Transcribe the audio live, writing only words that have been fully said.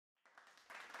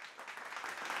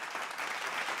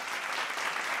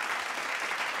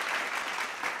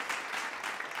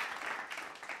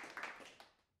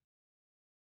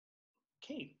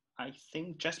Okay, I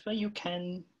think Jasper, you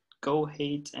can go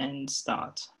ahead and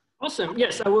start. Awesome.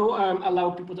 Yes, I will allow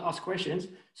people to ask questions.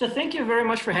 So thank you very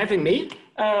much for having me.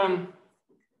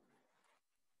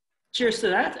 Cheers to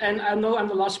that. And I know I'm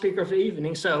the last speaker of the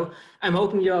evening, so I'm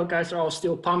hoping you guys are all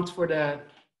still pumped for the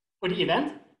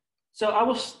event. So I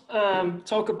will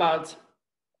talk about a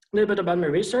little bit about my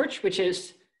research, which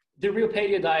is the real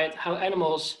paleo diet, how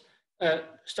animals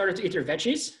started to eat their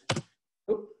veggies.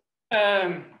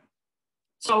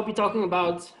 So I'll be talking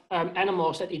about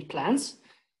animals that eat plants.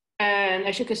 And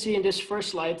as you can see in this first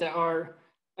slide, there are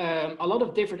a lot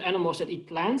of different animals that eat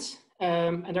plants.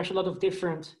 And there's a lot of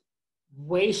different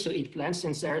ways to eat plants,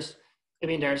 since there's,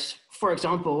 for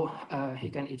example, you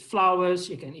can eat flowers,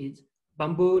 you can eat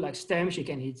bamboo, like stems, you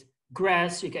can eat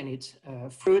grass, you can eat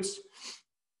fruits.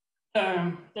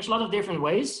 There's a lot of different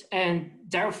ways, and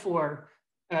therefore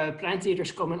plant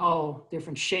eaters come in all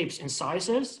different shapes and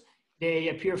sizes. They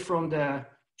appear from the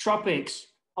tropics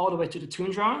all the way to the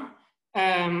tundra.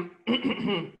 And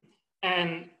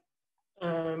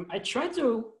I tried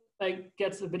to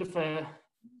get a bit of a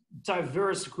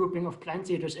diverse grouping of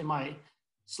plant eaters in my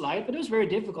slide, but it was very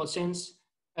difficult since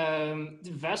the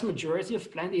vast majority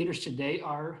of plant eaters today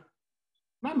are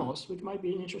mammals, which might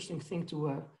be an interesting thing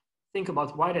to think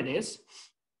about why that is.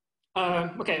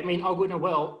 Okay, all good and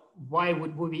well, why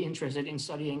would we be interested in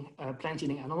studying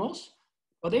plant-eating animals?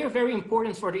 Well, they are very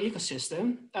important for the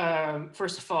ecosystem.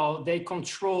 First of all, they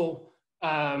control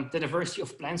the diversity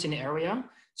of plants in the area.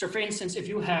 So for instance, if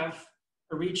you have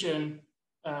a region,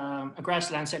 a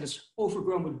grassland that is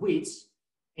overgrown with weeds,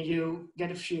 and you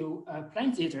get a few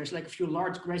plant eaters, like a few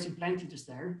large grazing plant eaters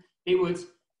there, they would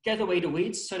get away the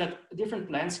weeds so that different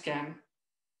plants can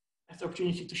have the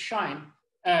opportunity to shine,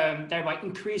 thereby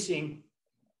increasing,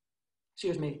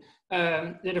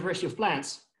 the diversity of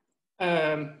plants.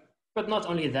 But not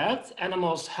only that,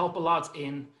 animals help a lot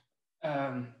in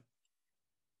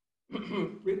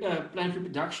plant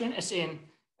reproduction, as in,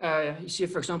 you see,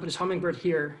 for example, this hummingbird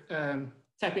here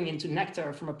tapping into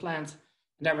nectar from a plant,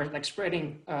 and they were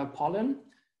spreading pollen.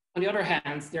 On the other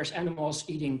hand, there's animals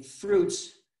eating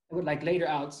fruits that would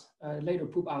later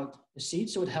poop out the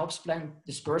seeds, so it helps plant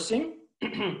dispersing.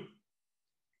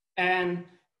 And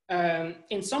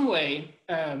in some way,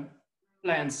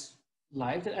 plants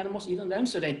like that animals eat on them,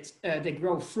 so they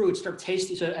grow fruits that are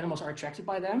tasty, so animals are attracted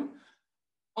by them.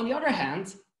 On the other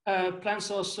hand,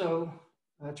 plants also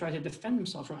try to defend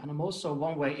themselves from animals. So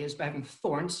one way is by having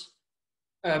thorns.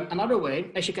 Another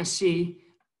way, as you can see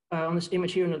on this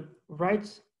image here in the right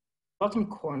bottom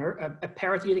corner, a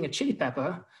parrot eating a chili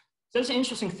pepper. So that's an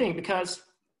interesting thing because,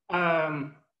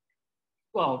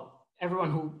 well,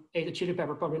 everyone who ate a chili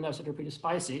pepper probably knows that they're pretty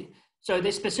spicy. So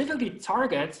they specifically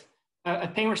target a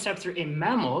pain receptor in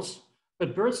mammals,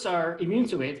 but birds are immune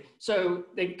to it. So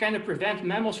they kind of prevent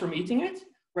mammals from eating it,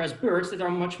 whereas birds that are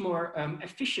much more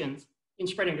efficient in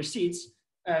spreading their seeds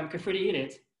can freely eat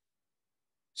it.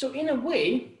 So in a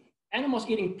way, animals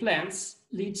eating plants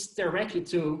leads directly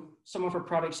to some of our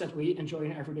products that we enjoy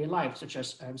in everyday life, such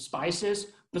as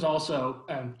spices, but also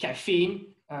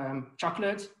caffeine,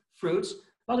 chocolate, fruits,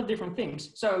 a lot of different things.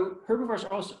 So herbivores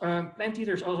are also, plant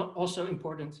eaters are also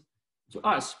important to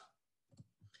us.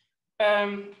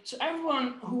 So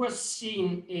everyone who has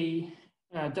seen a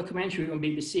documentary on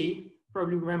BBC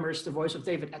probably remembers the voice of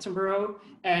David Attenborough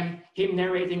and him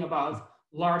narrating about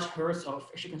large herds of,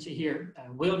 as you can see here,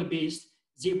 wildebeest,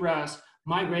 zebras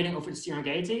migrating over the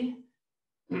Serengeti.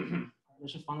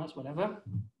 There's a fungus, whatever.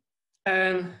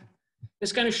 And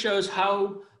this kind of shows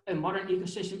how a modern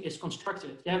ecosystem is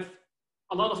constructed. You have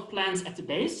a lot of plants at the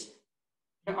base.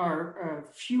 There are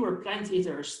fewer plant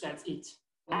eaters that eat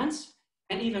plants,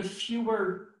 and even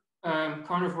fewer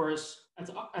carnivores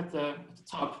at the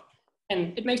top.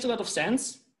 And it makes a lot of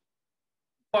sense,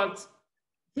 but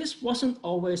this wasn't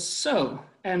always so.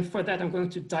 And for that, I'm going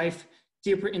to dive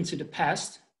deeper into the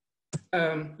past.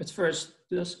 But first,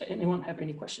 does anyone have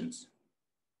any questions?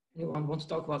 Anyone want to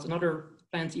talk about another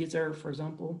plant eater, for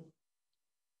example?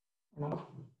 No?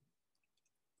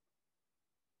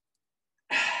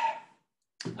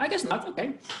 I guess not,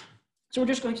 okay. So we're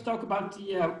just going to talk about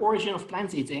the origin of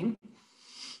plant eating.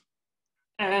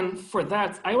 And for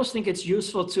that, I always think it's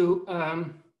useful to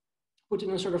put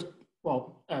in a sort of,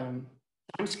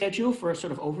 time schedule for a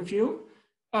sort of overview.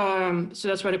 So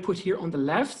that's what I put here on the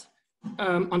left.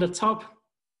 On the top,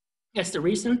 that's the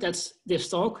recent, that's this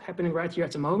talk happening right here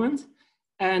at the moment.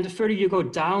 And the further you go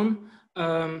down,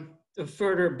 the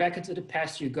further back into the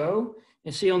past you go.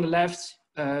 You see on the left,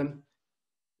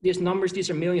 these numbers, these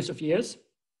are millions of years.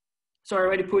 So I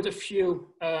already put a few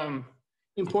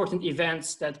important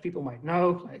events that people might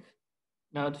know, like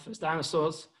the first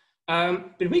dinosaurs.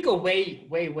 But we go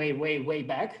way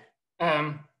back.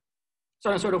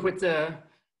 Starting sort of with the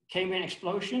Cambrian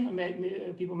explosion.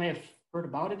 People may have heard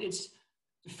about it. It's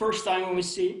the first time when we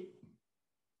see,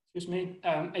 excuse me,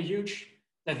 a huge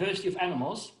diversity of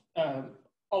animals,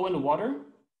 all in the water.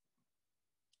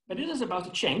 But it is about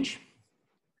to change.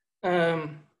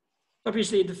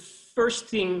 Obviously, the first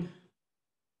thing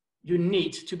you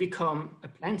need to become a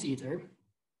plant eater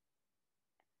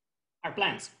are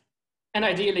plants, and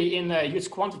ideally in a huge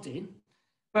quantity.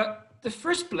 But the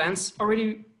first plants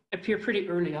already appear pretty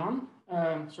early on,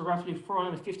 so roughly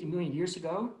 450 million years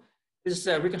ago. This is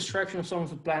a reconstruction of some of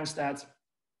the plants that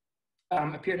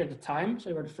appeared at the time. So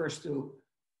they were the first to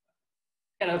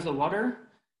get out of the water.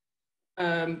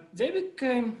 They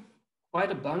became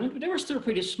quite abundant, but they were still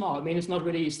pretty small. I mean, it's not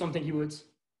really something you would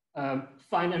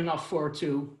find enough for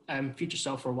to feed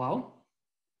yourself for a while.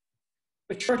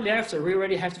 But shortly after, we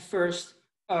already have the first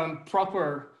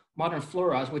proper modern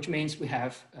flora, which means we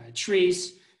have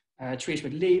trees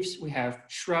with leaves, we have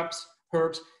shrubs,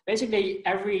 herbs. Basically,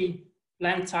 every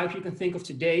plant type you can think of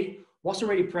today was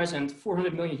already present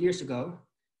 400 million years ago.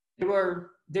 There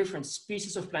were different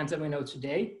species of plants that we know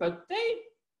today, but they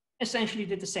essentially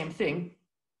did the same thing.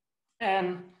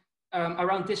 And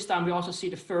around this time, we also see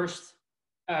the first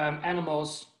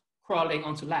animals crawling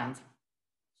onto land.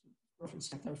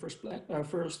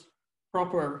 First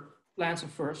proper plants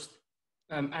and first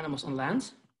animals on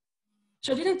land.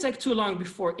 So it didn't take too long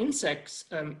before insects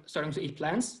starting to eat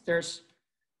plants. There's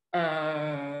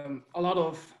a lot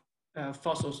of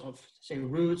fossils of, say,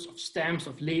 roots, of stems,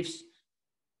 of leaves,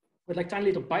 with like tiny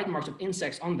little bite marks of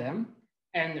insects on them.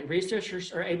 And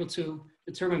researchers are able to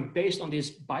determine, based on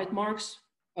these bite marks,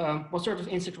 what sort of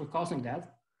insects were causing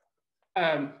that.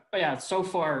 But yeah, so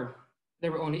far,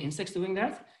 there were only insects doing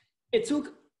that. It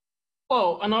took,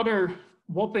 well, another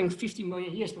whopping 50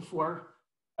 million years before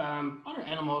other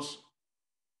animals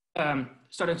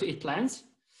started to eat plants.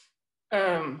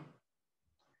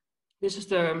 This is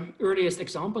the earliest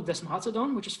example,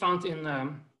 Desmophodon, which is found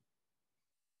in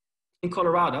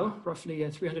Colorado, roughly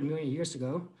 300 million years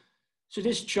ago. So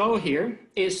this jaw here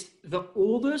is the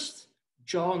oldest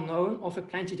jaw known of a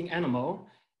plant-eating animal.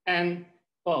 And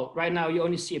well, right now you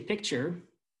only see a picture,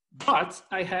 but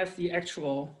I have the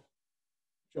actual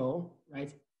jaw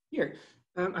right here.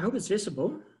 I hope it's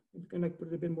visible. You can like put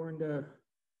it a bit more in the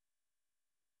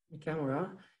camera.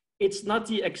 It's not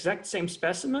the exact same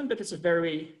specimen, but it's a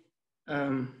very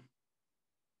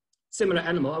similar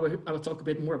animal. I will talk a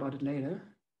bit more about it later.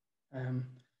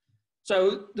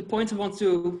 So the point I want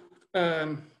to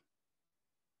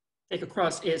take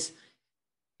across is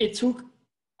it took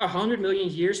 100 million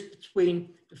years between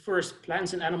the first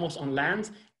plants and animals on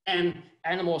land and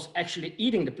animals actually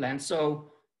eating the plants.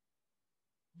 So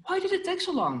why did it take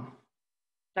so long?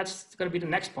 That's going to be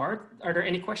the next part. Are there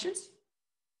any questions?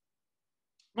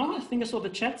 No, I think I saw the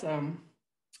chat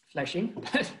flashing.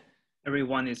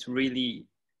 Everyone is really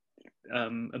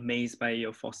amazed by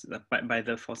your fossil, by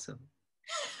the fossil.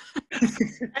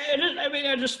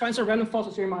 I just find some random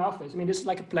fossils here in my office. I mean, this is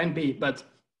like a plan B, but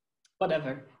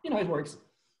whatever. You know, it works.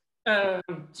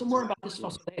 So more about this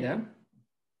fossil data.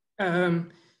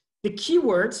 The key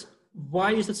word,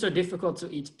 why is it so difficult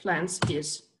to eat plants,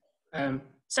 is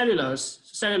cellulose.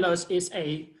 Cellulose is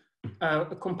a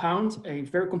compound, a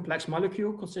very complex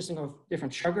molecule consisting of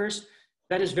different sugars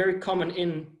that is very common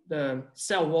in the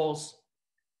cell walls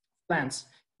of plants.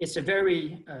 It's a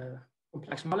very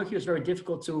complex molecule. It's very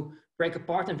difficult to break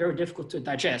apart and very difficult to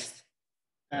digest.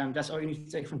 That's all you need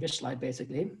to take from this slide,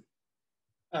 basically.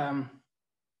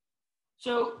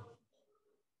 So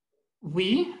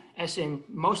we, as in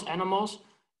most animals,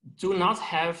 do not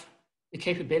have the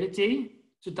capability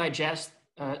to digest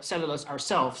cellulose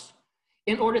ourselves.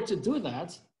 In order to do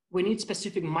that, we need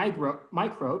specific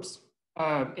microbes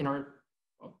in our,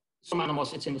 some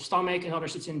animals it's in the stomach, and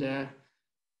others it's in the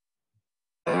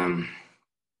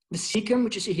cecum,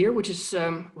 which you see here, which is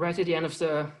right at the end of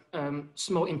the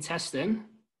small intestine.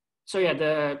 So yeah,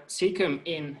 the cecum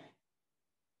in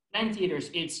plant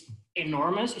eaters, it's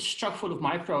enormous. It's chock full of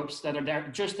microbes that are there,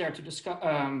 just there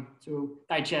to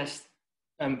digest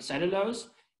cellulose.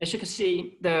 As you can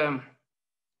see, the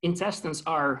intestines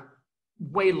are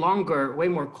way longer, way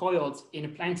more coiled in a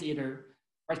plant eater,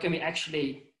 or it can be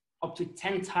actually up to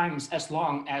 10 times as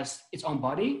long as its own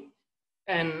body.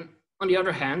 And on the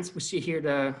other hand, we see here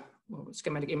the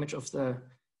schematic image of the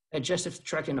digestive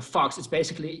tract in a fox. It's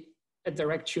basically a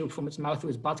direct tube from its mouth to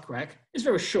its butt crack. It's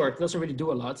very short, doesn't really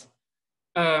do a lot.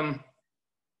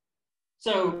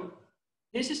 So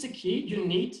this is the key. You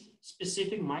need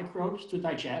specific microbes to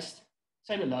digest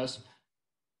cellulose.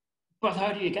 But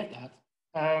how do you get that?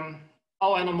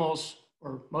 all animals,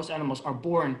 or most animals, are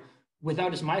born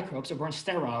without these microbes, they're born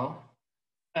sterile.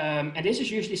 And this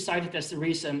is usually cited as the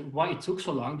reason why it took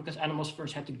so long, because animals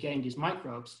first had to gain these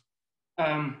microbes.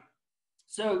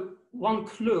 So one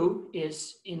clue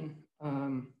is in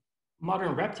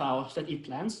modern reptiles that eat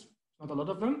plants, not a lot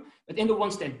of them, but in the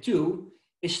ones that do,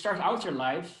 they start out their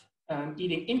life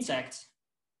eating insects.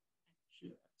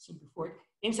 Before,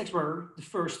 insects were the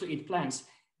first to eat plants.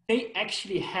 They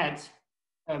actually had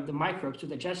the microbes to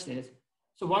digest it.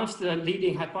 So one of the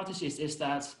leading hypotheses is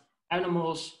that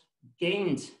animals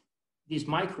gained these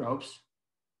microbes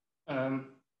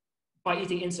by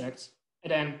eating insects,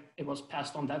 and then it was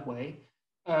passed on that way.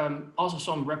 Also,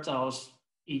 some reptiles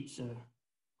eat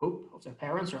poop of their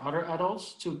parents or other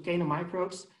adults to gain the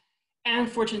microbes. And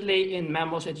fortunately, in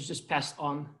mammals, it is just passed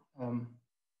on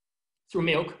through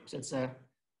milk. So it's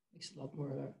makes it a lot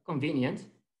more convenient.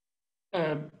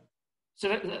 So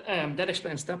that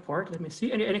explains that part. Let me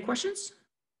see. Any questions?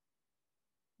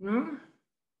 No?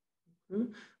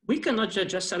 We cannot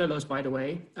digest cellulose, by the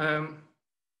way,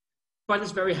 but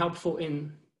it's very helpful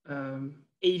in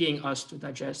aiding us to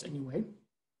digest anyway.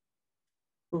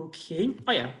 Okay.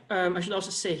 Oh yeah. I should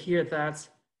also say here that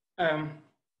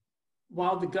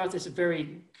while the gut is a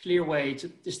very clear way to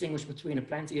distinguish between a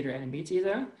plant eater and a meat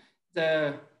eater,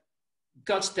 the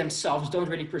guts themselves don't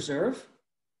really preserve.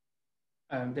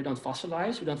 They don't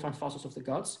fossilize. We don't find fossils of the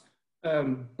guts.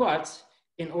 But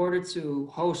in order to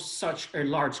host such a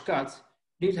large gut,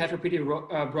 you need to have a pretty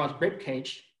broad rib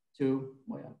cage to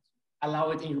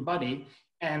allow it in your body.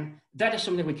 And that is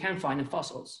something we can find in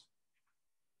fossils.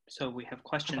 So we have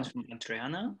questions from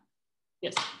Adriana.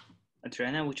 Yes.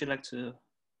 Adriana, would you like to?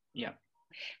 Yeah.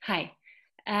 Hi.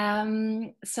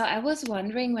 So I was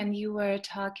wondering, when you were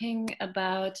talking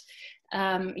about,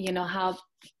 how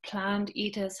plant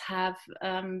eaters have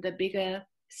the bigger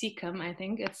cecum, I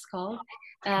think it's called,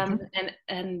 and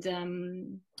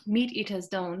meat eaters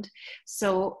don't.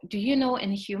 So do you know,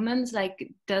 in humans, like,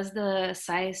 does the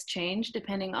size change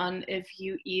depending on if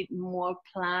you eat more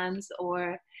plants,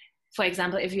 or, for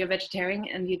example, if you're vegetarian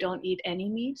and you don't eat any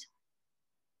meat?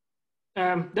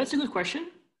 That's a good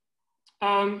question.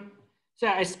 So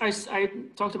I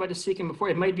talked about the cecum before.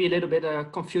 It might be a little bit a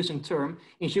confusing term.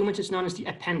 In humans, it's known as the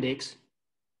appendix,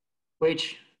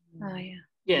 which,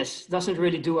 yes, doesn't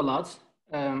really do a lot.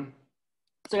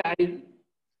 So I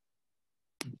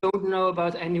don't know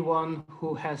about anyone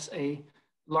who has a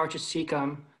larger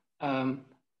cecum,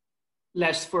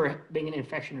 less for being an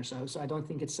infection or so. So I don't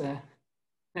think it's a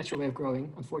natural way of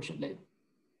growing, unfortunately.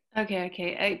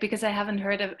 Okay. Because I hadn't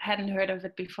heard of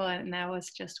it before, and I was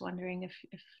just wondering if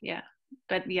yeah.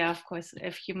 But yeah, of course,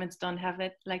 if humans don't have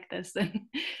it like this, then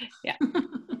yeah.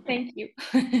 Thank you.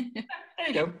 There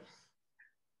you go.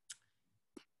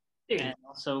 And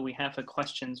also we have a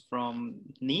question from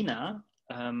Nina.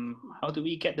 How do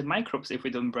we get the microbes if we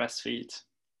don't breastfeed?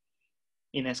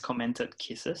 Ines commented,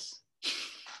 kisses.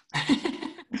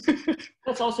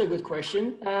 That's also a good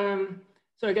question.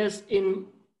 So I guess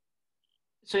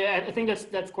I think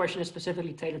that question is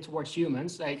specifically tailored towards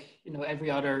humans. Like, every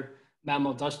other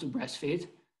mammal does do breastfeed.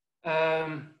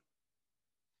 I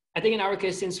think in our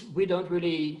case, since we don't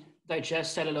really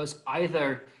digest cellulose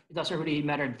either, it doesn't really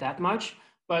matter that much.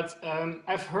 But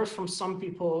I've heard from some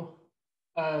people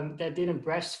that didn't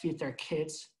breastfeed their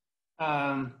kids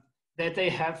that they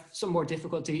have some more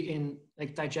difficulty in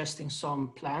like digesting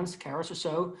some plants, carrots or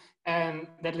so, and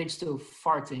that leads to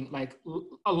farting, like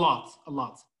a lot.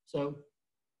 So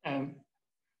I'm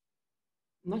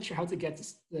not sure how to get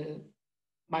the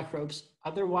microbes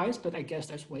otherwise, but I guess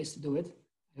there's ways to do it.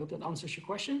 I hope that answers your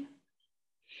question.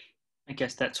 I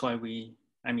guess that's why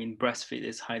breastfeed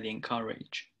is highly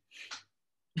encouraged.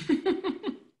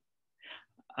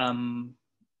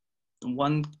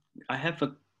 I have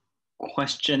a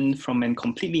question from a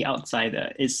completely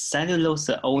outsider. Is cellulose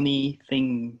the only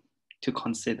thing to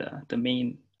consider?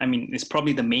 It's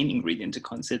probably the main ingredient to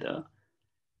consider,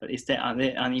 but are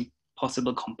there any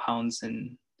possible compounds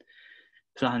in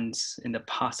plants in the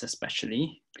past,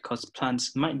 especially because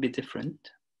plants might be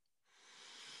different?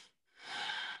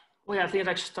 Well, yeah, I think it's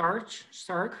like starch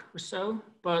or so,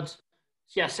 but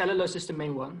yeah, cellulose is the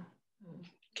main one.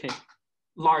 Okay.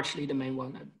 Largely the main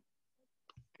one.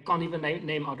 I can't even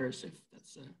name others if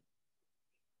that's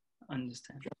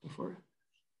understand. For.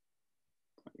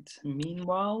 Right.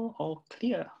 Meanwhile, all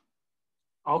clear.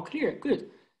 All clear, good.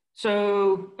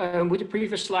 So with the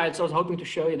previous slides, I was hoping to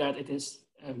show you that it is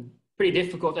pretty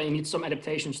difficult and you need some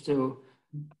adaptations to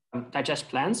digest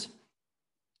plants.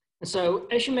 And so,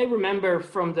 as you may remember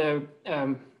from the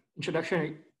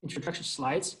introduction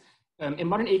slides, in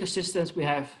modern ecosystems, we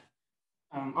have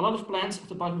a lot of plants at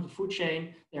the bottom of the food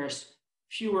chain. There's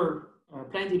fewer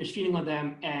plant eaters feeding on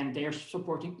them, and they are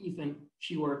supporting even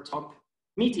fewer top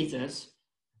meat eaters.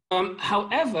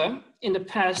 However, in the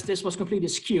past, this was completely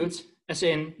skewed, as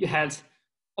in you had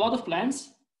a lot of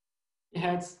plants, you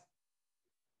had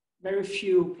very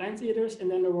few plant eaters,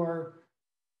 and then there were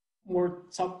more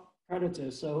top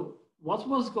predators. So what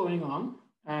was going on?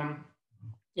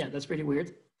 Yeah, that's pretty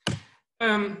weird.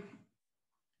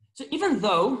 So even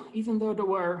though there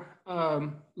were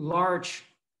large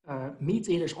meat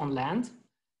eaters on land,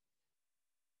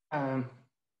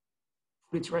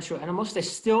 terrestrial animals, they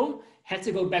still had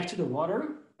to go back to the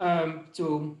water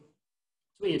to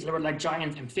eat. There were like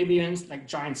giant amphibians, like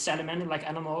giant salamander-like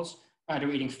animals. They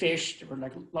were eating fish. There were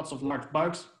like lots of large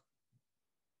bugs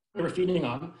they were feeding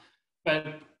on.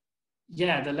 But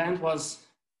yeah, the land was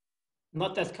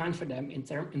not that kind for them in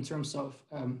terms of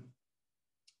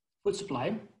food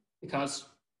supply, because,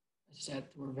 as I said,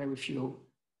 there were very few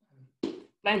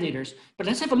plant eaters. But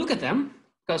let's have a look at them,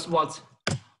 because what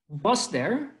was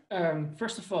there,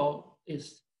 first of all,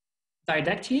 is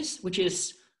Diadectes, which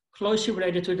is closely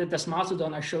related to the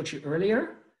Desmastodon I showed you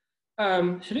earlier.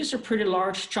 So these are pretty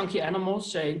large, chunky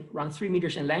animals, say around 3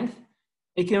 meters in length.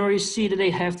 You can already see that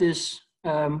they have this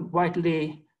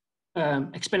widely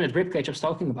expanded ribcage I was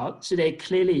talking about. So they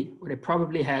clearly, or they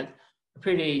probably had a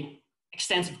pretty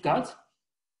extensive gut.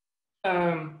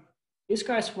 These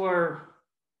guys were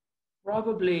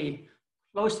probably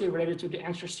closely related to the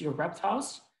ancestry of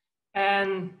reptiles,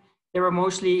 and they were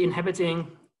mostly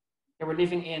they were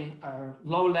living in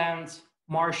lowland,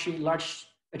 marshy, large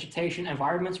vegetation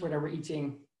environments where they were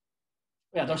eating,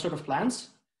 yeah, those sort of plants.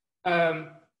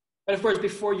 But of course,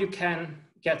 before you can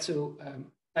get to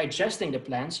digesting the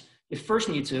plants, you first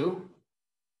need to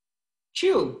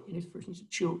chew. You first need to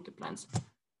chew the plants.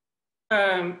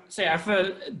 So I have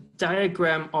a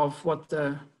diagram of what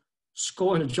the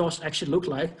skull and the jaws actually look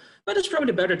like, but it's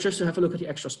probably better just to have a look at the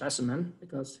actual specimen,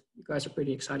 because you guys are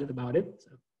pretty excited about it.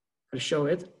 So I'll show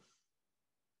it.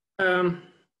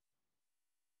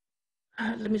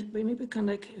 Let me maybe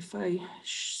connect, if I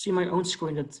see my own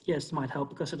screen, that yes, might help,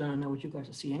 because I don't know what you guys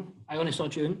are seeing. I only saw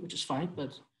June, which is fine,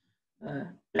 but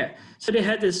yeah. So they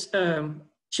had this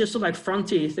chisel-like front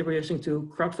teeth they were using to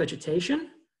crop vegetation.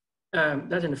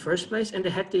 That in the first place, and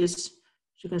they had this,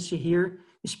 as you can see here,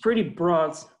 these pretty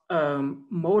broad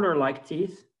molar-like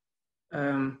teeth,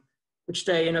 which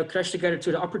they clashed together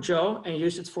to the upper jaw and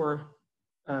used it for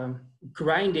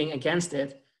grinding against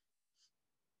it.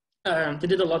 They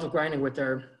did a lot of grinding with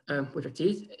their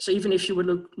teeth. So even if you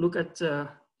would look at the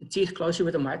teeth closely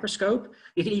with a microscope,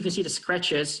 you can even see the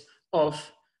scratches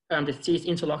of the teeth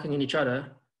interlocking in each other.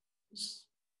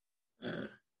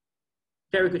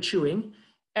 Very good chewing.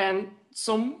 And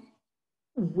some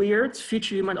weird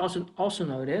feature you might also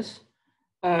notice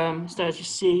is that you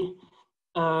see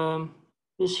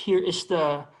this here is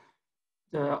the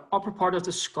upper part of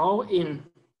the skull in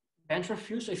ventral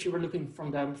view. So if you were looking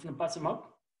from the bottom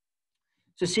up,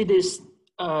 so see these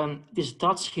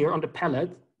dots here on the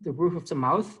palate, the roof of the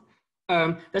mouth.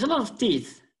 There's a lot of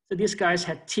teeth. So these guys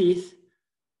had teeth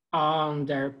on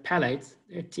their palate,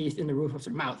 their teeth in the roof of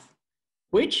their mouth,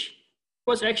 which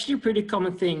was actually a pretty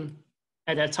common thing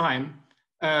at that time.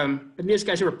 But these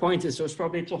guys were pointed, so it's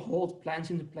probably to hold plants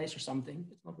into place or something.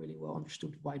 It's not really well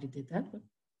understood why they did that, but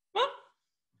well,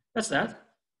 that's that.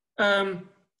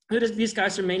 These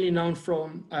guys are mainly known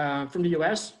from the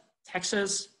US,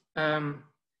 Texas,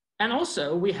 and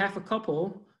also we have a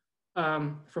couple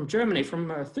from Germany, from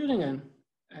Thüringen,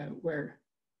 where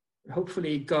we'll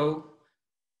hopefully go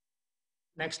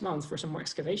next month for some more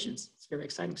excavations. It's very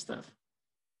exciting stuff.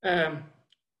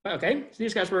 Okay, so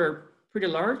these guys were pretty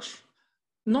large.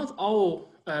 Not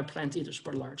all plant eaters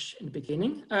were large in the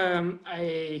beginning.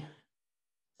 I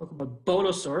talk about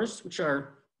bolosaurs, which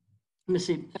are, let me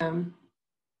see,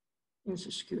 it's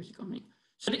a security company.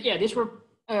 So yeah, these were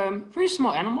pretty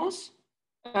small animals.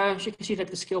 As you can see, like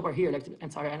the scale bar here, like the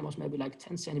entire animal is maybe like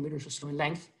 10 centimeters or so in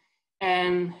length.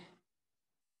 And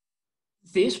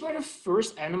these were the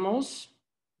first animals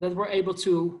that were able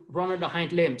to run on the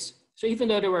hind limbs. So even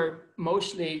though they were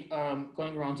mostly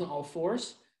going around on all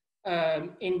fours,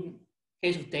 in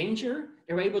case of danger,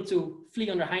 they were able to flee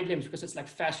on their hind limbs because it's like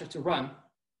faster to run.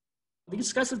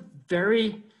 These guys have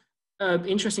very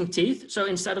interesting teeth. So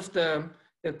instead of the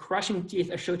crushing teeth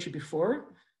I showed you before,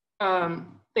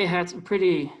 they had a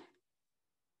pretty,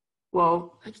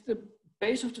 well, like the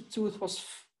base of the tooth was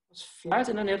flat,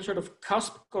 and then they had a sort of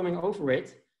cusp coming over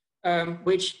it,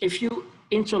 which if you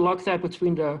interlock that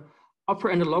between the upper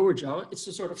and the lower jaw, it's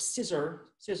a sort of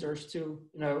scissors to,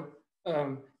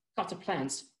 cut the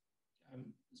plants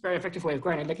it's a very effective way of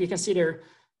growing it. Like you can see they're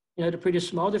pretty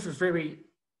small. They have a very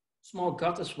small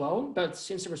gut as well, but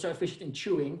since they were so efficient in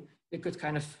chewing, they could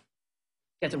kind of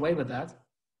get away with that.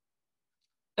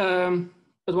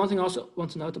 But one thing I also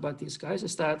want to note about these guys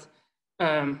is that,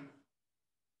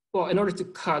 well, in order to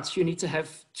cut, you need to have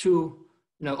two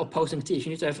opposing teeth.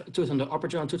 You need to have a tooth on the upper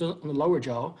jaw and a tooth on the lower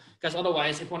jaw, because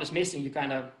otherwise, if one is missing, you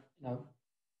kind of,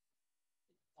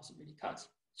 doesn't really cut.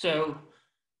 So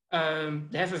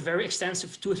they have a very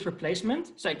extensive tooth replacement.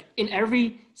 It's like in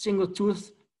every single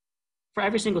tooth, for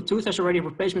every single tooth, there's already a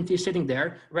replacement teeth sitting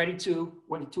there, ready to,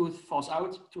 when the tooth falls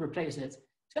out, to replace it.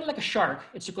 It's kind of like a shark.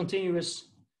 It's a continuous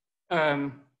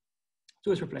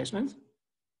tooth replacement.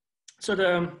 So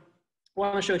the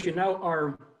one I showed you now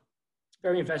are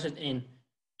very invested in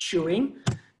chewing,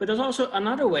 but there's also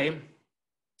another way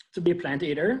to be a plant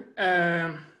eater.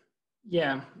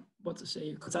 Yeah, what to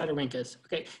say, Cotyledorhynchus.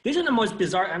 Okay, these are the most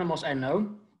bizarre animals I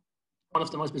know. One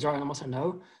of the most bizarre animals I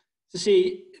know. So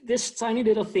see, this tiny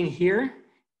little thing here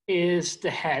is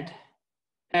the head,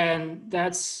 and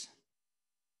that's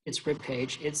its rib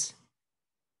cage.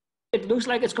 It looks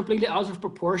like it's completely out of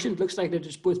proportion. It looks like they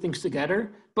just put things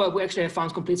together, but we actually have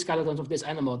found complete skeletons of this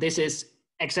animal. This is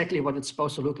exactly what it's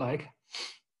supposed to look like.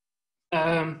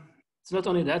 It's not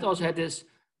only that, also had this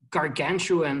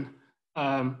gargantuan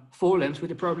forelimbs, which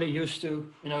they probably used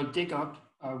to, dig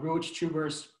up roots,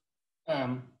 tubers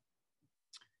to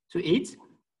eat.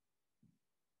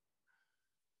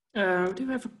 Do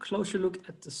we have a closer look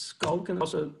at the skull? We can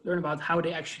also learn about how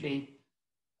they actually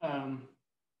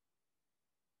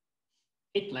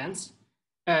ate plants.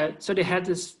 So they had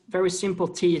this very simple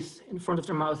teeth in front of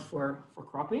their mouth for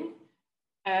cropping.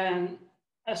 And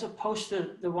as opposed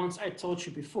to the ones I told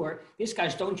you before, these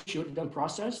guys don't chew, they don't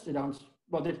process,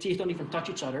 well, their teeth don't even touch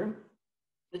each other.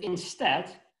 But instead,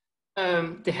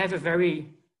 they have a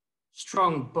very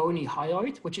strong bony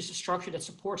hyoid, which is a structure that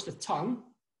supports the tongue.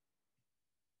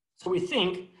 So we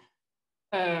think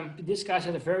these guys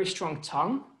had a very strong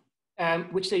tongue,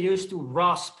 which they use to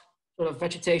rasp sort of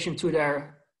vegetation to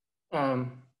their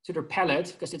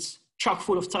palate, because it's chock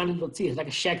full of tiny little teeth, like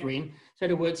a shagreen. So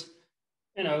they would,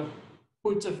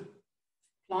 put the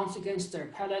plants against their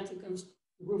palate, against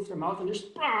the roof of their mouth, and just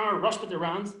rasp it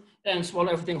around and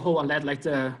swallow everything whole and let like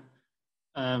the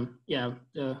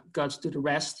guts do the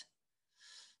rest.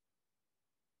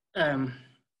 Yeah,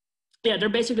 they're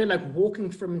basically like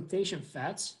walking fermentation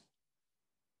fats.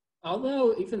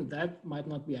 Although even that might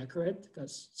not be accurate,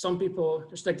 because some people,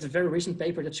 there's like the very recent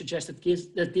paper that suggests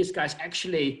that these guys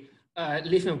actually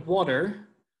live in water,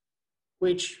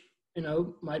 which,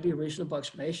 might be a reasonable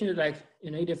explanation. Like,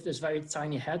 they have this very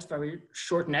tiny head, very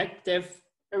short neck. They have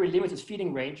very limited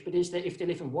feeding range, but if they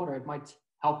live in water, it might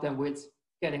help them with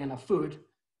getting enough food.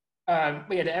 But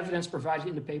yeah, the evidence provided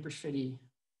in the paper is pretty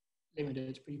limited,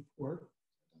 it's pretty poor.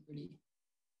 I don't really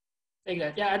think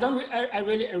that. Yeah, I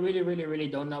really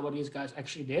don't know what these guys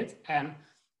actually did. And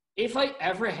if I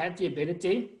ever had the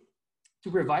ability to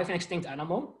revive an extinct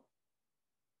animal,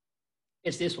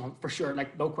 it's this one for sure.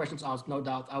 Like, no questions asked, no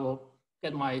doubt. I will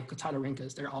get my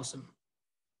Cotyledorhynchus. They're awesome.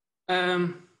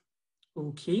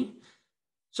 Okay.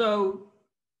 So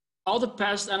all the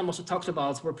past animals I talked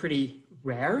about were pretty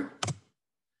rare.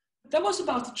 That was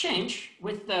about to change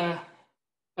with the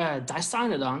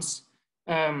Dicynodons.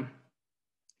 You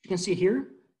can see here.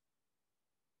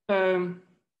 So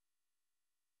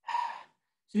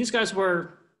these guys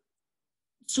were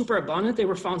super abundant. They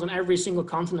were found on every single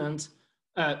continent,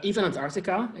 even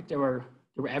Antarctica. Like they were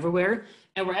everywhere.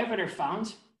 And wherever they're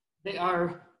found, they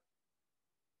are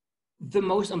the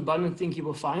most abundant thing you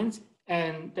will find.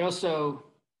 And they also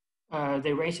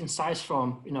they range in size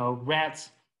from rat,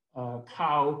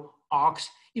 cow, ox,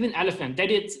 even elephant. They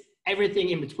did everything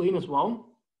in between as well.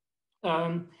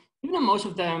 Even though most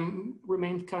of them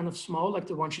remained kind of small, like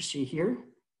the ones you see here.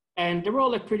 And they were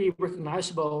all like pretty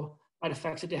recognizable by the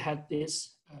fact that they had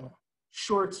this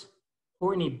short,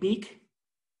 horny beak,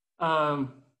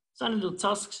 tiny little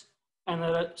tusks, and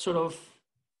a sort of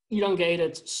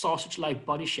elongated sausage-like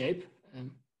body shape.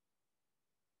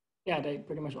 Yeah, they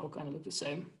pretty much all kind of look the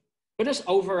same. But there's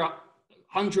over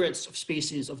hundreds of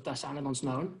species of Dicynodons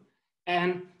known.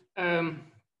 And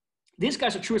these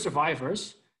guys are true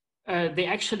survivors. They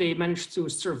actually managed to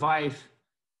survive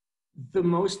the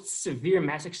most severe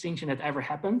mass extinction that ever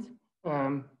happened.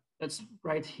 That's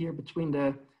right here between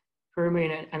the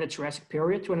Permian and the Jurassic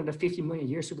period, 250 million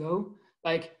years ago.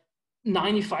 Like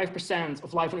 95%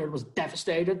 of life on Earth was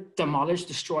devastated, demolished,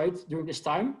 destroyed during this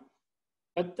time.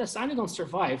 But the Dicynodons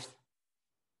survived.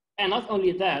 And not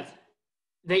only that,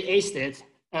 they aced it.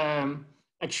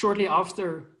 Like shortly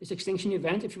after this extinction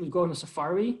event, if you would go on a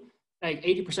safari, like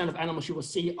 80% of animals you will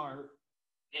see are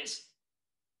this.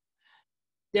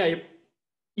 Yeah,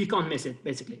 you can't miss it,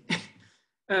 basically.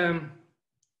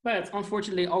 But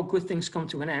unfortunately, all good things come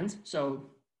to an end. So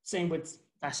same with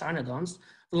dinosaurs.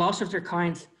 The last of their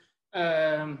kind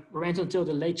remained until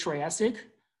the late Triassic,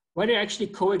 where they actually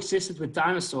coexisted with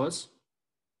dinosaurs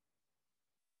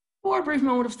for a brief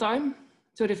moment of time,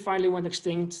 until they finally went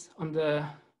extinct on the,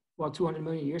 200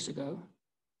 million years ago.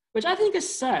 Which I think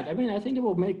is sad. I mean, I think they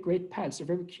will make great pets. They're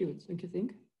very cute, don't you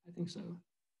think? I think so.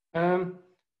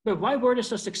 But why were they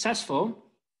so successful?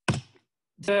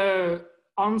 The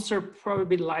answer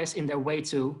probably lies in their way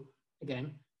to,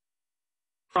 again,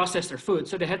 process their food.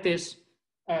 So they had this,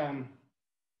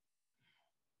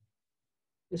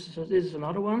 this is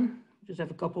another one. Just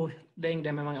have a couple laying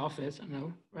them in my office, I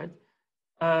know, right?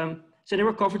 So they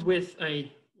were covered with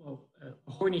a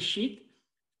horny sheet,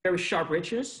 very sharp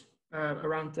ridges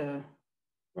around the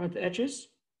edges.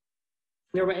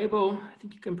 They were able, I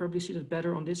think you can probably see that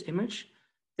better on this image.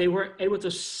 They were able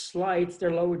to slide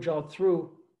their lower jaw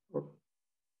through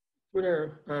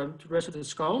their to the rest of the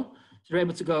skull. So they're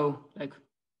able to go like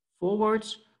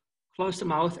forwards, close the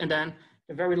mouth, and then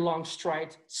a very long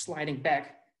stride sliding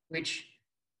back, which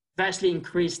vastly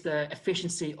increased the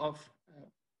efficiency of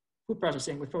food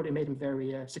processing, which probably made them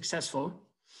very successful.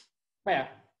 But yeah,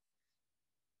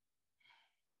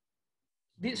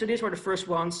 so these were the first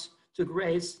ones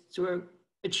to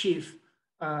achieve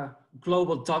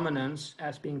global dominance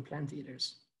as being plant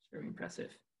eaters. It's very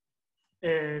impressive.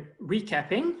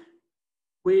 Recapping,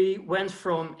 we went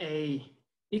from a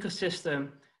ecosystem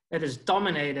that is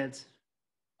dominated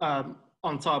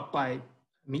on top by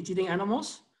meat-eating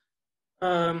animals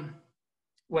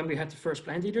when we had the first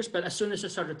plant eaters, but as soon as they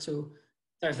started to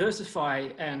diversify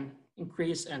and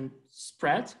increase and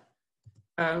spread,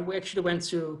 we actually went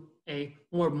to a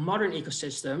more modern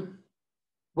ecosystem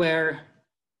where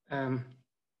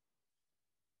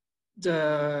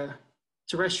the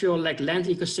terrestrial land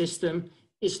ecosystem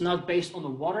is not based on the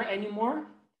water anymore,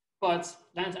 but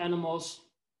land animals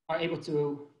are able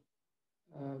to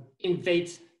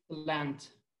invade the land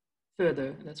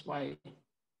further. And that's why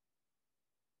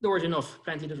the origin of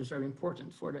plant eaters was very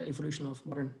important for the evolution of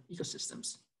modern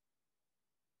ecosystems.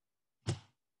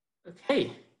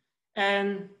 Okay,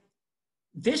 and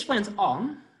this went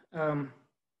on.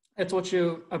 I told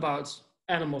you about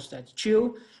animals that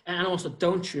chew and animals that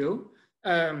don't chew.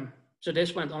 So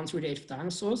this went on through the age of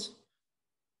dinosaurs.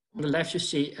 On the left, you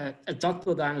see a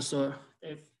duckbill dinosaur.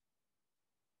 They've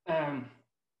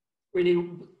really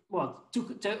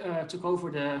took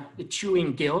over the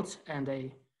chewing guild, and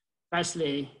they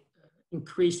vastly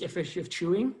increased the efficiency of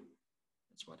chewing.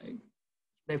 That's what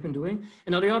they've been doing.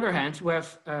 And on the other hand, we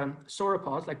have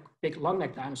sauropods, like big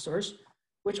long-necked dinosaurs,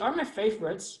 which are my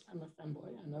favorites. I'm a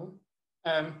fanboy, I know.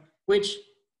 Which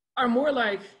are more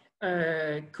like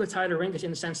Kutaidoringus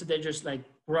in the sense that they just like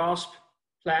grasp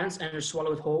plants and just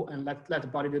swallow it whole and let the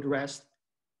body do the rest.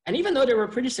 And even though they were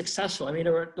pretty successful, I mean, they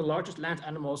were the largest land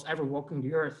animals ever walking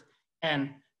the earth,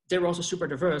 and they were also super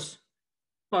diverse.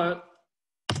 But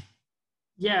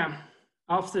yeah,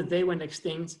 after they went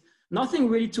extinct, nothing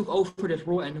really took over that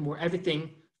role anymore.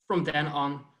 Everything from then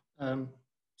on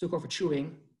took over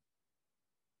chewing.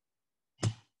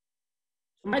 So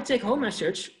my take-home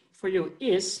message for you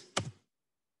is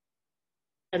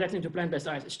adapting to plant-based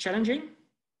diets is challenging.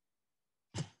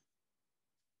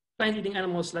 Plant-eating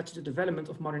animals led to the development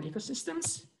of modern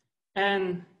ecosystems,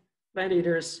 and plant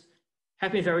eaters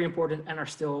have been very important and are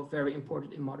still very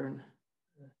important in modern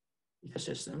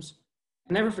ecosystems.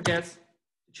 And never forget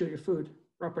to chew your food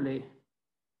properly.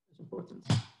 It's important.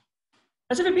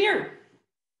 Let's have a beer.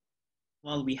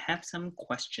 Well, we have some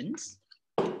questions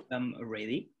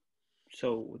already.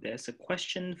 So there's a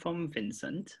question from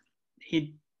Vincent.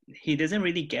 He doesn't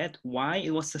really get why it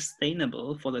was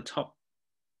sustainable for the top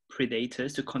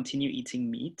predators to continue eating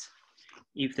meat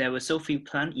if there were so few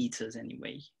plant eaters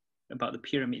anyway, about the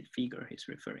pyramid figure he's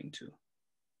referring to.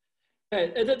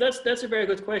 That's a very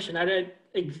good question. I know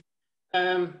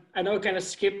I kind of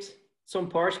skipped some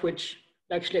parts which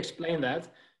actually explain that.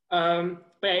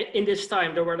 But in this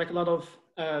time, there were like a lot of,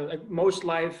 like most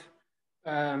life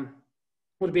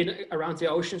would be around the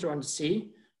oceans or on the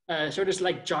sea. So there's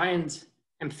like giant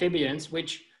amphibians,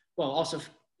 which, well, also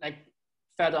like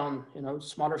fed on,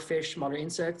 smaller fish, smaller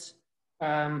insects.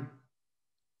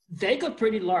 They got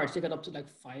pretty large. They got up to like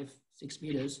 5-6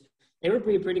 meters. They were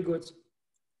pretty good.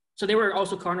 So they were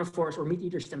also carnivores or meat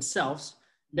eaters themselves.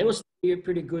 They was a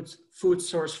pretty good food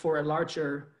source for a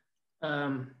larger,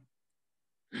 predator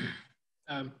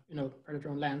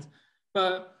on land.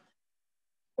 But,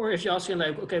 or if you're asking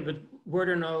like, okay, but were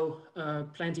there no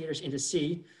plant eaters in the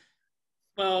sea?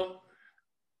 Well,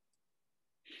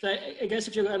 so I guess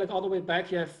if you go like all the way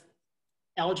back, you have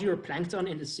algae or plankton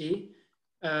in the sea,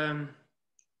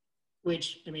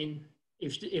 which, I mean,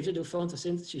 if they do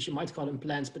photosynthesis, you might call them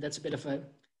plants, but that's a bit of an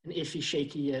iffy,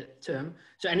 shaky term.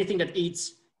 So anything that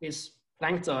eats this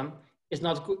plankton is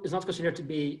not considered to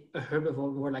be a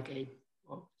herbivore, more like a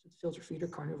filter feeder,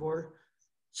 carnivore.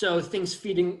 So things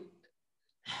feeding,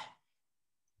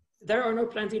 there are no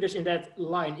plant eaters in that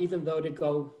line, even though they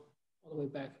go all the way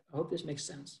back. I hope this makes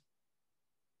sense.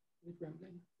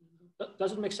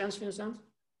 Does it make sense, Vincent?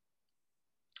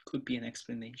 Could be an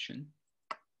explanation.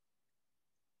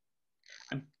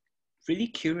 I'm really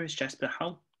curious, Jasper,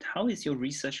 how is your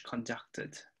research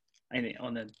conducted? I mean,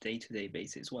 on a day-to-day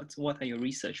basis? What are your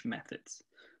research methods?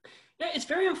 Yeah, it's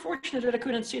very unfortunate that I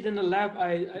couldn't sit in the lab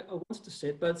I wanted to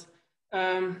sit, but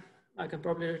I can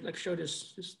probably like show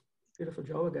this beautiful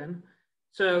jaw again.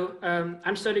 So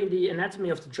I'm studying the anatomy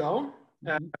of the jaw,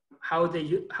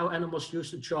 how animals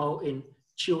use the jaw in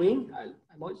chewing.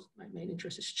 My main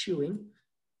interest is chewing.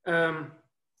 So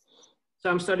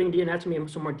I'm studying the anatomy in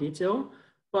some more detail,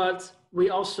 but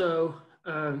we also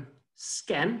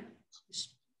scan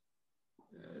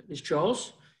these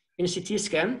jaws in a CT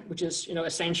scan, which is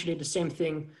essentially the same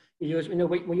thing you use.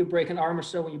 When you break an arm or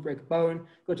so, when you break a bone,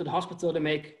 go to the hospital, they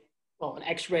make an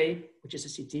X-ray, which is a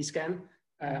CT scan.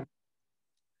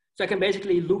 So I can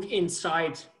basically look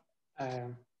inside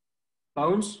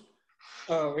bones,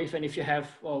 or even if you have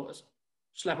a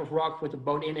slab of rock with a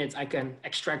bone in it, I can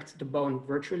extract the bone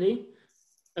virtually.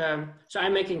 So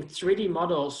I'm making 3D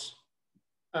models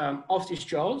of these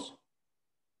jaws,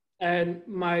 and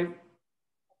my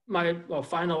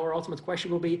final or ultimate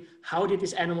question will be, how did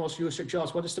these animals use their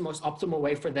jaws? What is the most optimal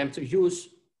way for them to use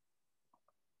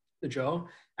the jaw?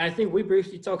 And I think we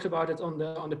briefly talked about it on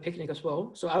the picnic as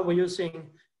well. So I was using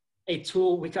a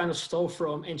tool we kind of stole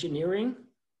from engineering,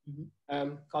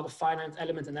 called the finite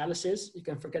element analysis. You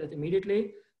can forget it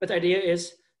immediately. But the idea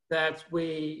is that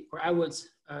I would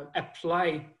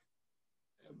apply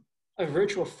a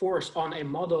virtual force on a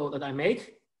model that I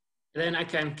make. Then I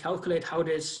can calculate how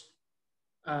this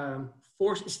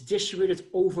force is distributed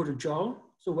over the jaw.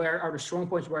 So where are the strong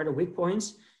points, where are the weak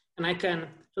points? And I can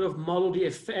sort of model the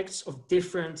effects of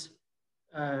different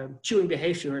chewing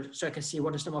behavior, so I can see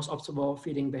what is the most optimal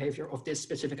feeding behavior of this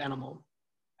specific animal.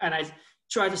 And I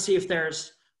try to see if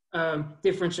there's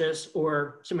differences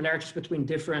or similarities between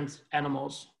different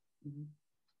animals.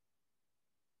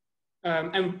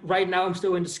 And right now I'm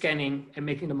still in the scanning and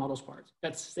making the models part.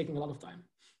 That's taking a lot of time.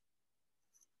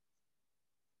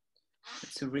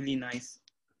 It's a really nice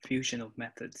fusion of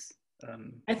methods.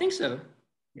 I think so.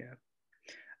 Yeah.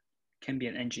 Can be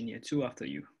an engineer too after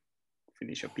you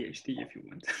finish your PhD if you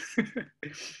want.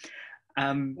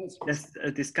 There's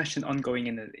a discussion ongoing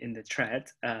in the thread.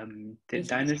 Did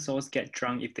dinosaurs get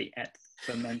drunk if they ate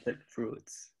fermented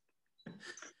fruits?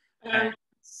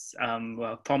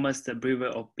 Well, Thomas, the brewer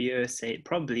of beer, said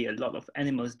probably a lot of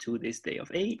animals do this day of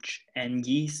age, and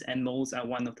yeast and molds are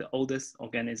one of the oldest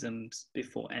organisms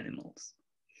before animals.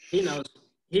 He knows.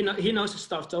 He knows his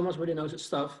stuff. Thomas really knows his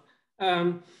stuff.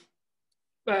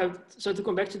 But so to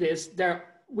come back to this,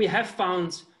 we have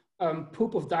found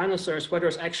poop of dinosaurs where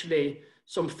there's actually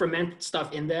some fermented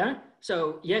stuff in there.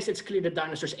 So yes, it's clear that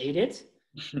dinosaurs ate it.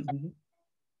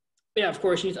 Yeah, of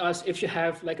course, you need to ask if you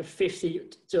have like a 50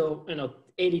 to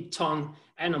 80 ton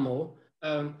animal,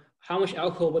 how much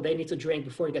alcohol would they need to drink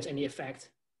before it gets any effect?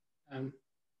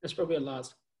 That's probably a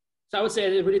lot. So I would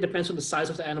say it really depends on the size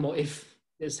of the animal if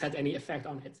this had any effect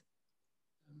on it.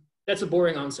 That's a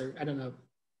boring answer. I don't know.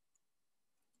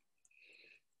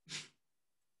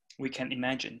 We can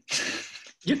imagine.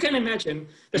 You can imagine.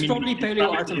 There's probably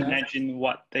paleo art on that. Imagine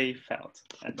what they felt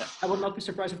at that. I would not be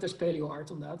surprised if there's paleo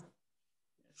art on that.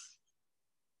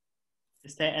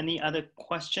 Is there any other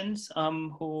questions?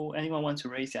 Anyone wants to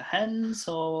raise their hands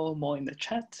or more in the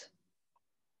chat?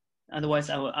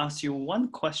 Otherwise, I will ask you one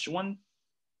question.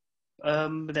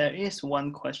 There is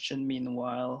one question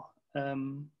meanwhile.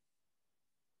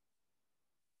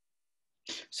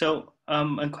 So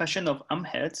a question of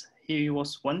Amhed. He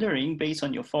was wondering, based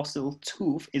on your fossil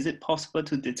tooth, is it possible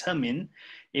to determine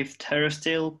if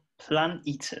terrestrial plant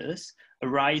eaters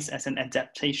arise as an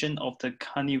adaptation of the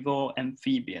carnivore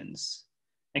amphibians?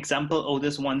 Example,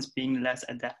 oldest ones being less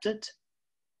adapted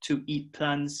to eat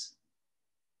plants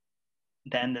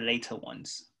than the later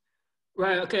ones.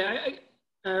 Right, okay.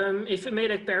 If I may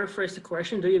like paraphrase the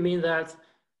question, do you mean that,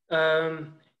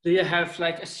 do you have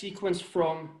like a sequence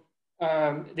from,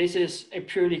 this is a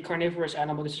purely carnivorous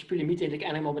animal, this is a purely meat-eating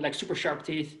animal with like super sharp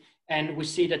teeth, and we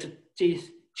see that the teeth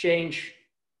change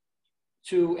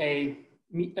to a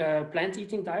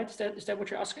plant-eating diet? Is that what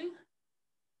you're asking?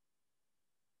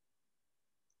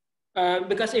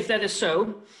 Because if that is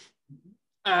so,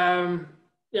 the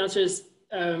answer is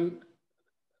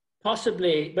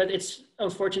possibly, but it's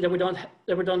unfortunate that we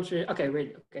don't. Okay,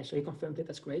 wait. Okay, so you confirmed it.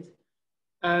 That's great.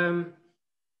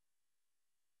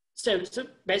 So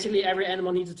basically, every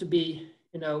animal needed to be,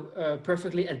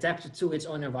 perfectly adapted to its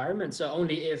own environment. So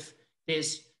only if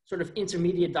this sort of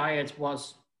intermediate diet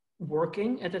was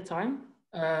working at the time.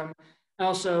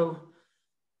 Also,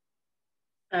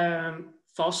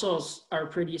 fossils are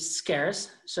pretty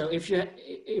scarce. So if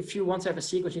you want to have a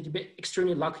sequence, you need to be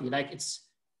extremely lucky. Like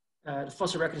the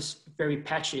fossil record is very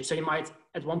patchy. So you might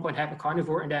at one point have a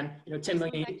carnivore, and then 10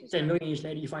 million years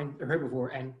later you find a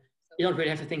herbivore, and you don't really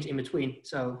have the things in between.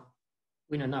 So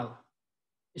we don't know.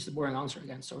 It's the boring answer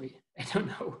again. Sorry, I don't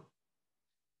know.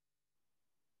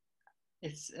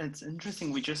 It's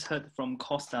interesting. We just heard from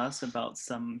Costas about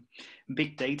some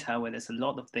big data where there's a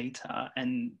lot of data,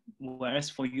 and whereas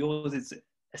for yours, it's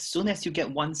as soon as you get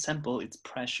one sample, it's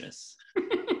precious.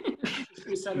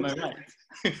 Am I right?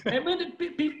 I mean,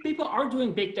 people are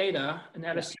doing big data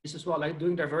analyses as well, like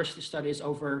doing diversity studies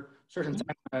over certain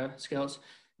time scales.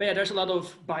 But yeah, there's a lot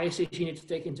of biases you need to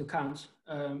take into account.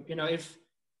 If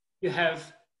you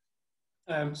have,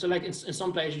 so like in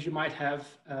some places you might have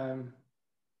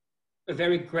a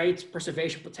very great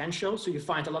preservation potential. So you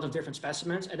find a lot of different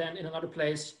specimens, and then in another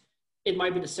place, it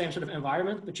might be the same sort of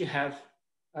environment, but you have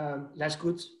less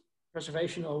good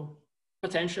preservational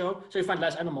potential. So you find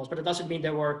less animals, but it doesn't mean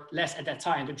there were less at that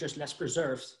time, they're just less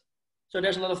preserved. So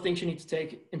there's a lot of things you need to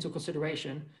take into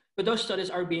consideration, but those studies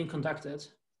are being conducted.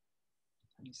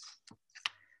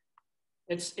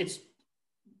 It's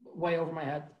way over my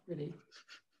head, really.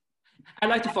 I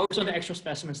like to focus on the actual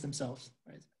specimens themselves,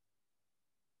 right?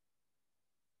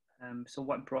 So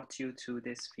what brought you to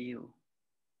this field?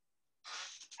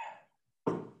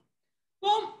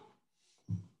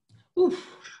 Well,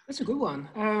 that's a good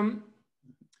one.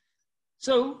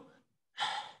 So,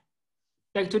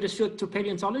 like to this field, to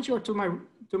paleontology, or to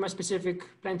my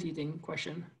specific plant eating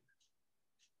question?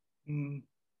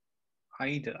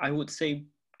 Either. I would say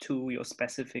to your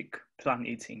specific plant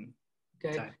eating.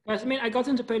 Okay. I mean, I got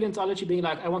into paleontology being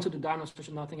like, I want to do dinosaurs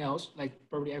and nothing else, like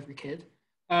probably every kid.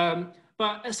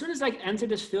 But as soon as I entered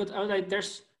this field, I was like,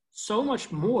 there's so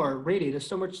much more, really. There's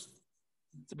so much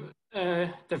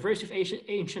diversity of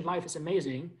ancient life is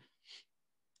amazing.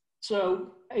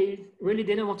 So I really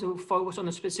didn't want to focus on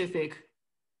a specific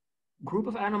group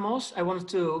of animals. I wanted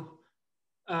to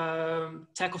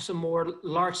tackle some more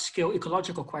large-scale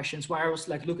ecological questions where I was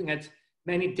like looking at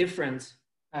many different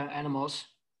animals.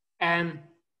 And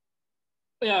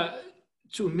yeah,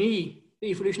 to me, the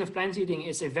evolution of plant eating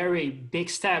is a very big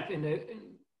step in the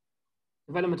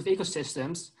development of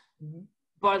ecosystems. Mm-hmm.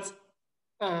 But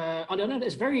on the other hand,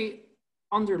 it's very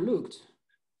underlooked.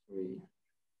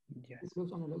 Yes.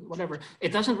 Underlooked, whatever.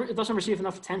 It doesn't receive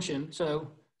enough attention.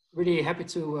 So really happy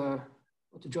to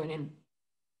join in.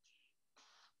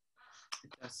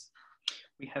 It does.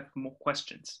 We have more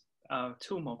questions.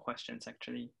 Two more questions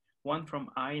actually. One from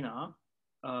Aina.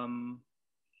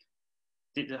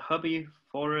 Did the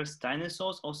herbivorous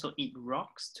dinosaurs also eat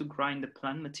rocks to grind the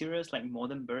plant materials like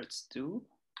modern birds do?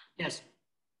 Yes.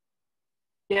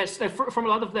 Yes, from a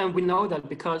lot of them we know that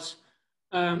because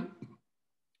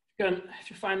if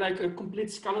you find like a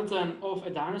complete skeleton of a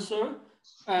dinosaur,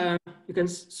 you can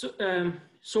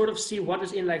sort of see what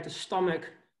is in like the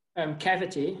stomach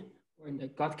cavity or in the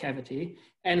gut cavity.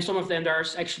 And some of them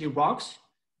there's actually rocks,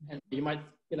 and you might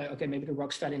be like, okay, maybe the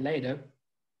rocks fell in later.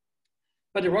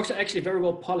 But the rocks are actually very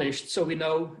well polished. So we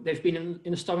know they've been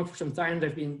in the stomach for some time,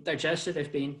 they've been digested, they've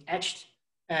been etched.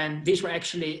 And these were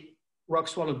actually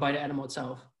rocks swallowed by the animal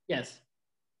itself. Yes.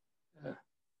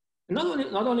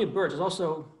 Not only birds, it's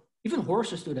also, even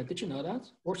horses do that. Did you know that?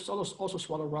 Horses also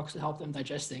swallow rocks to help them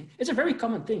digesting. It's a very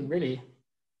common thing, really.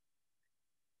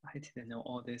 I didn't know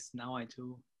all this. Now I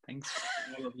do. Thanks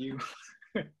all of you.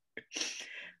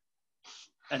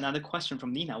 Another question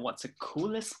from Nina. What's the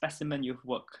coolest specimen you've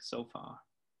worked with so far?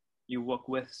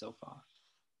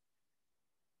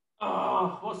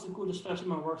 Oh, what's the coolest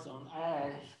specimen I worked on?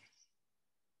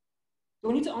 Do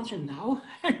we need to answer now?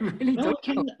 I really don't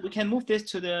know. We can move this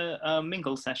to the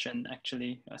mingle session,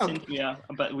 actually. Okay. Since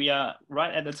we are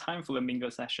right at the time for the mingle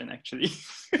session, actually.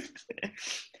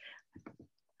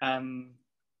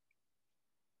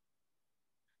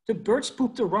 The birds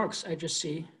poop the rocks, I just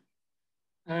see.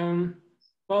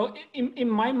 Well, in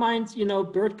my mind,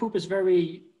 bird poop is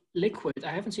very liquid.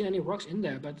 I haven't seen any rocks in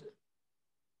there, but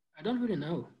I don't really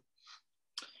know.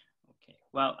 Okay,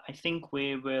 well, I think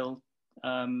we will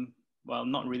well,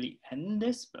 not really end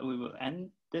this, but we will end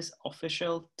this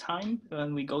official time.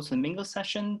 When we go to the mingle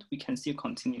session, we can still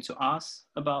continue to ask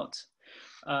about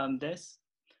this.